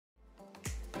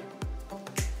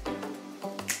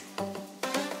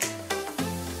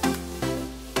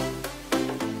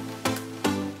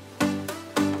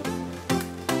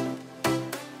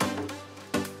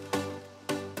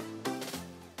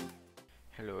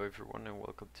Hello everyone and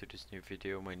welcome to this new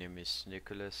video. My name is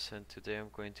Nicholas and today I'm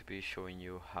going to be showing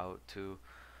you how to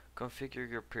configure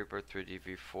your P3D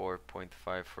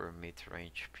v4.5 for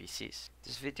mid-range PCs.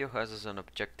 This video has as an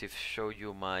objective show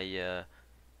you my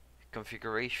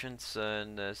configurations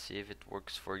and see if it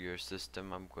works for your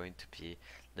system. I'm going to be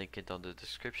linking on the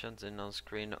descriptions and on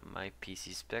screen my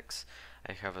PC specs.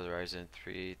 I have a Ryzen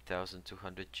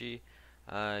 3200G,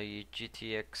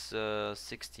 GTX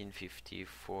 1650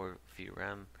 for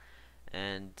VRAM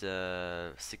and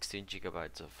 16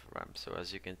 gigabytes of RAM. So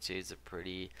as you can see, it's a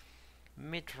pretty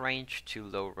mid-range to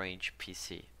low-range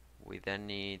PC. With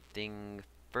anything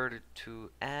further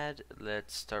to add,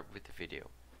 let's start with the video.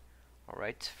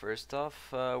 Alright, first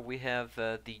off we have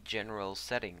the general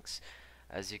settings.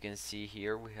 As you can see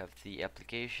here, we have the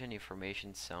application,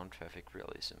 information, sound, traffic,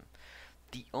 realism.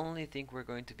 The only thing we're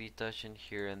going to be touching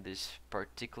here in this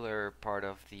particular part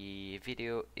of the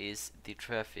video is the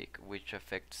traffic, which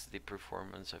affects the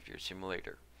performance of your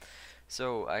simulator.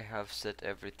 So I have set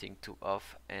everything to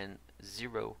off and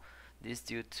 0. This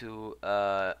due to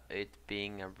it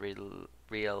being a real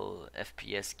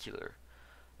FPS killer.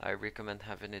 I recommend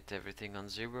having it everything on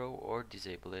 0 or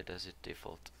disable it as a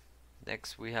default.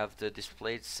 Next we have the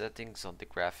display settings on the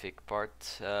graphic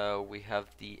part. We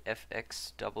have the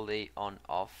FX AA on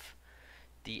off,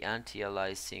 the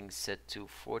anti-aliasing set to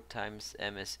 4 times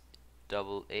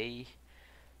MSAA,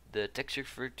 the texture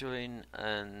filtering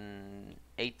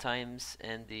 8 times,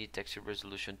 and the texture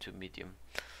resolution to medium.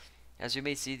 As you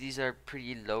may see, these are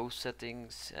pretty low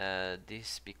settings,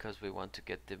 this because we want to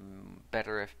get the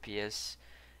better FPS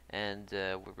and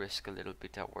we risk a little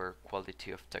bit our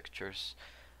quality of textures.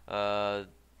 I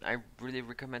really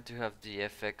recommend to have the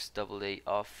FX AA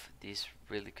off. This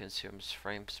really consumes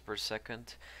frames per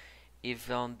second. If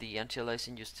on the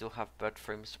anti-aliasing you still have bad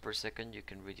frames per second, you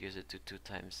can reduce it to 2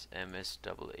 times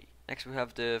MSAA. Next we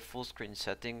have the full screen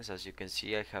settings. As you can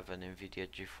see, I have an NVIDIA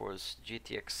GeForce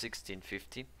GTX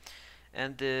 1650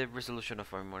 and the resolution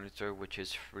of my monitor, which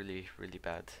is really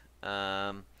bad.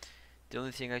 The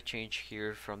only thing I change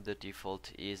here from the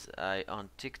default is I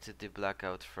unticked the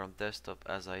blackout from desktop,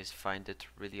 as I find it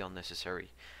really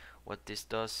unnecessary. What this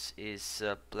does is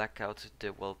black out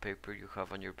the wallpaper you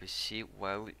have on your PC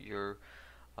while your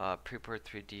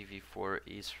P3D v4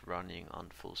 is running on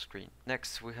full screen.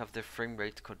 Next we have the frame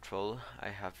rate control. I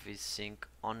have VSync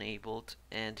enabled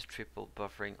and triple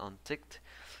buffering unticked.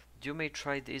 You may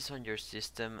try this on your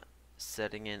system.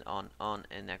 Setting it on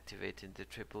and activating the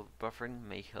triple buffering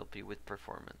may help you with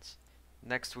performance.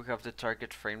 Next we have the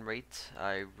target frame rate.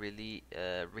 I really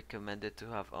recommend it to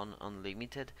have on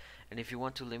unlimited, and if you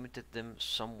want to limit them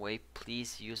some way,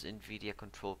 please use NVIDIA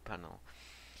control panel.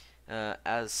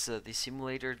 As the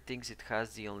simulator thinks it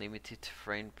has the unlimited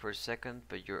frame per second,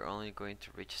 but you're only going to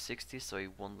reach 60, so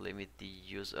it won't limit the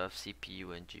use of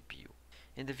CPU and GPU.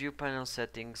 In the view panel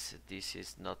settings, this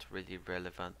is not really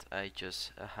relevant. I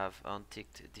just have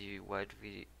unticked the wide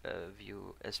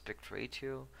view aspect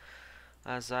ratio,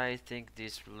 as I think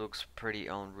this looks pretty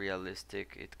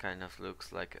unrealistic. It kind of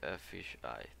looks like a fish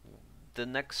eye. The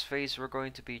next phase we're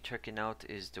going to be checking out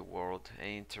is the world.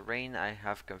 In terrain, I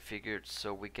have configured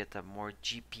so we get a more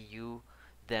GPU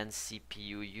than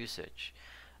CPU usage.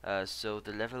 So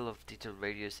the level of detail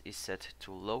radius is set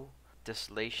to low,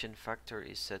 tessellation factor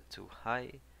is set to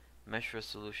high, mesh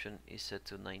resolution is set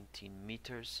to 19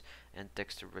 meters, and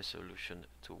texture resolution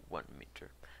to 1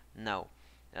 meter. Now,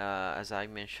 as I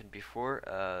mentioned before,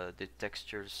 the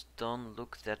textures don't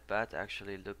look that bad.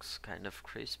 Actually looks kind of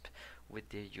crisp with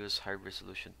the use high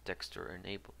resolution texture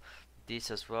enable. This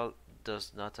as well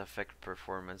does not affect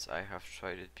performance. I have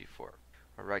tried it before.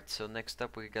 Alright, so next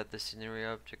up we got the scenery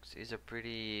objects. Is a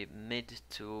pretty mid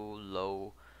to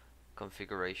low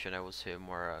configuration. I would say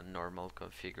more a normal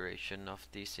configuration of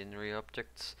the scenery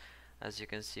objects. As you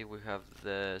can see, we have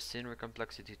the scenery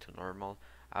complexity to normal,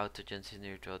 auto-gen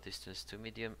scenery draw distance to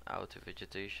medium, auto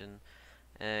vegetation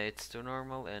it's to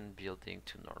normal, and building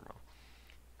to normal.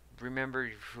 Remember,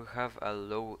 if you have a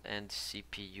low-end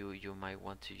CPU, you might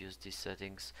want to use these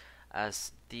settings,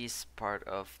 as this part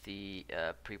of the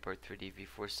P3D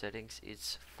v4 settings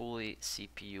is fully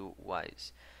CPU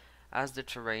wise, as the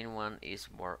terrain one is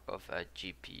more of a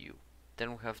GPU.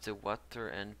 Then we have the water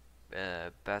and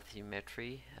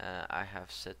bathymetry. I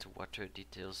have set water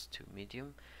details to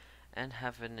medium and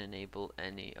haven't enabled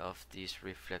any of these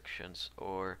reflections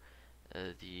or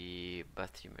the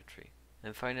bathymetry.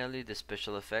 And finally, the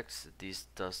special effects. This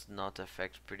does not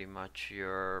affect pretty much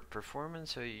your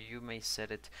performance, so you may set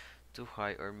it to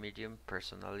high or medium.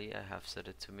 Personally, I have set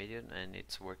it to medium and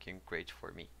it's working great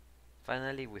for me.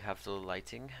 Finally, we have the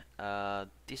lighting.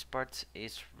 This part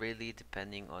is really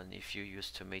depending on if you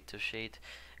use tomato shade,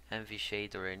 envy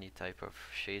shade, or any type of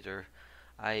shader.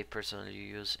 I personally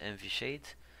use envy shade.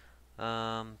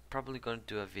 Probably gonna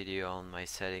do a video on my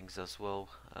settings as well,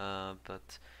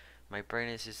 but my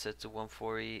brightness is set to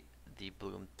 140, the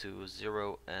bloom to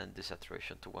 0, and the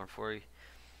saturation to 140.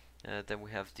 Then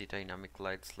we have the dynamic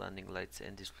lights, landing lights,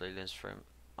 and display lens frame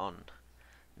on.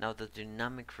 Now the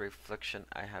dynamic reflection,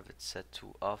 I have it set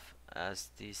to off, as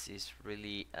this is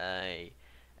really a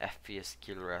FPS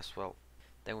killer as well.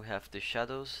 Then we have the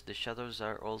shadows. The shadows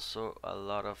are also a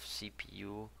lot of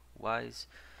CPU wise,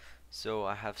 so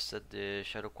I have set the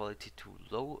shadow quality to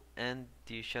low and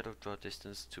the shadow draw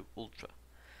distance to ultra.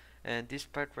 And this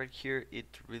part right here,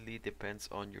 it really depends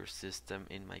on your system.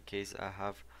 In my case, I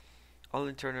have all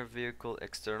internal vehicle,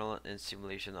 external and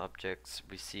simulation objects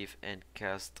receive and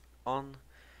cast on,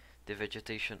 the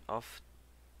vegetation off,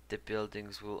 the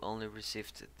buildings will only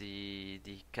receive the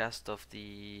cast of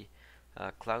the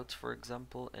clouds, for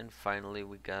example, and finally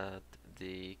we got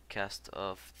the cast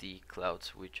of the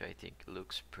clouds, which I think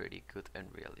looks pretty good and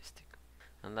realistic.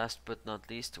 And last but not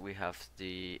least, we have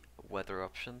the weather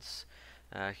options.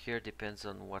 Here depends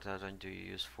on what add-on do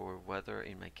you use for weather.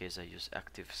 In my case, I use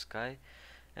Active Sky,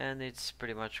 and it's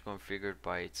pretty much configured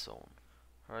by its own.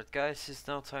 Alright guys, it's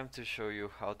now time to show you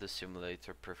how the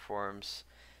simulator performs.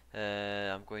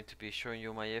 I'm going to be showing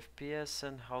you my FPS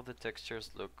and how the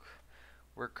textures look.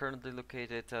 We're currently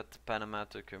located at Panama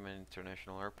Tucumán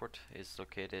International Airport. It's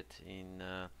located in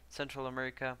Central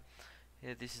America.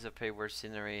 This is a payware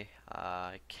scenery.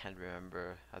 I can't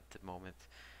remember at the moment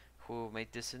who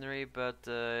made the scenery, but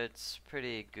it's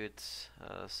pretty good.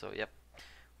 So yep,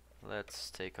 let's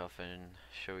take off and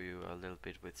show you a little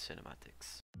bit with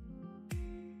cinematics.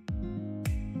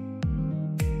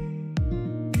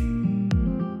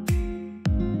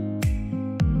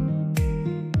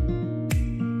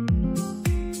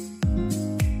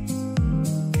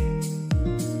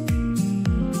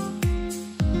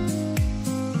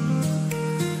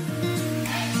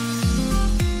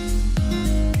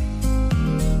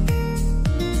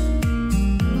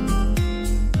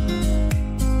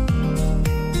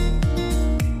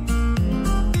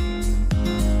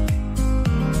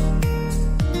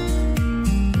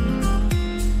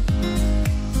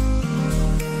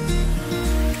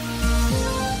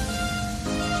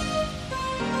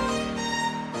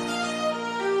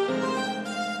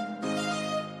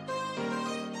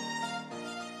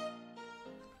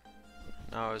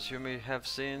 Now, as you may have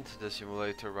seen, the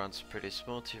simulator runs pretty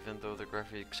smooth, even though the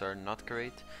graphics are not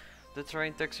great. The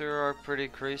terrain textures are pretty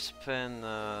crisp, and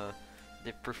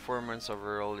the performance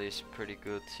overall is pretty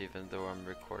good, even though I'm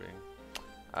recording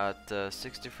at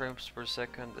 60 frames per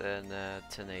second and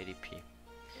 1080p.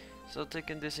 So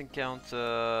taking this in account,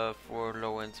 for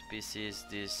low-end PCs,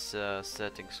 these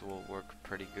settings will work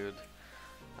pretty good.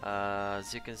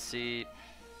 As you can see,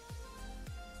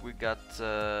 we got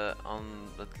on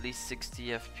at least 60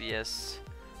 FPS,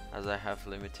 as I have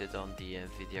limited on the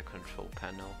NVIDIA control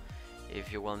panel.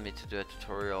 If you want me to do a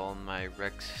tutorial on my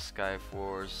Rex,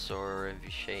 SkyForce, or NV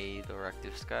Shade or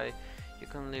Active Sky, you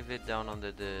can leave it down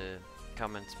under the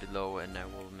comments below and I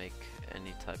will make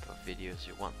any type of videos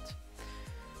you want.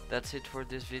 That's it for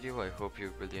this video. I hope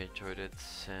you really enjoyed it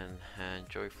and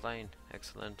enjoy flying.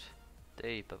 Excellent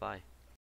day. Bye bye.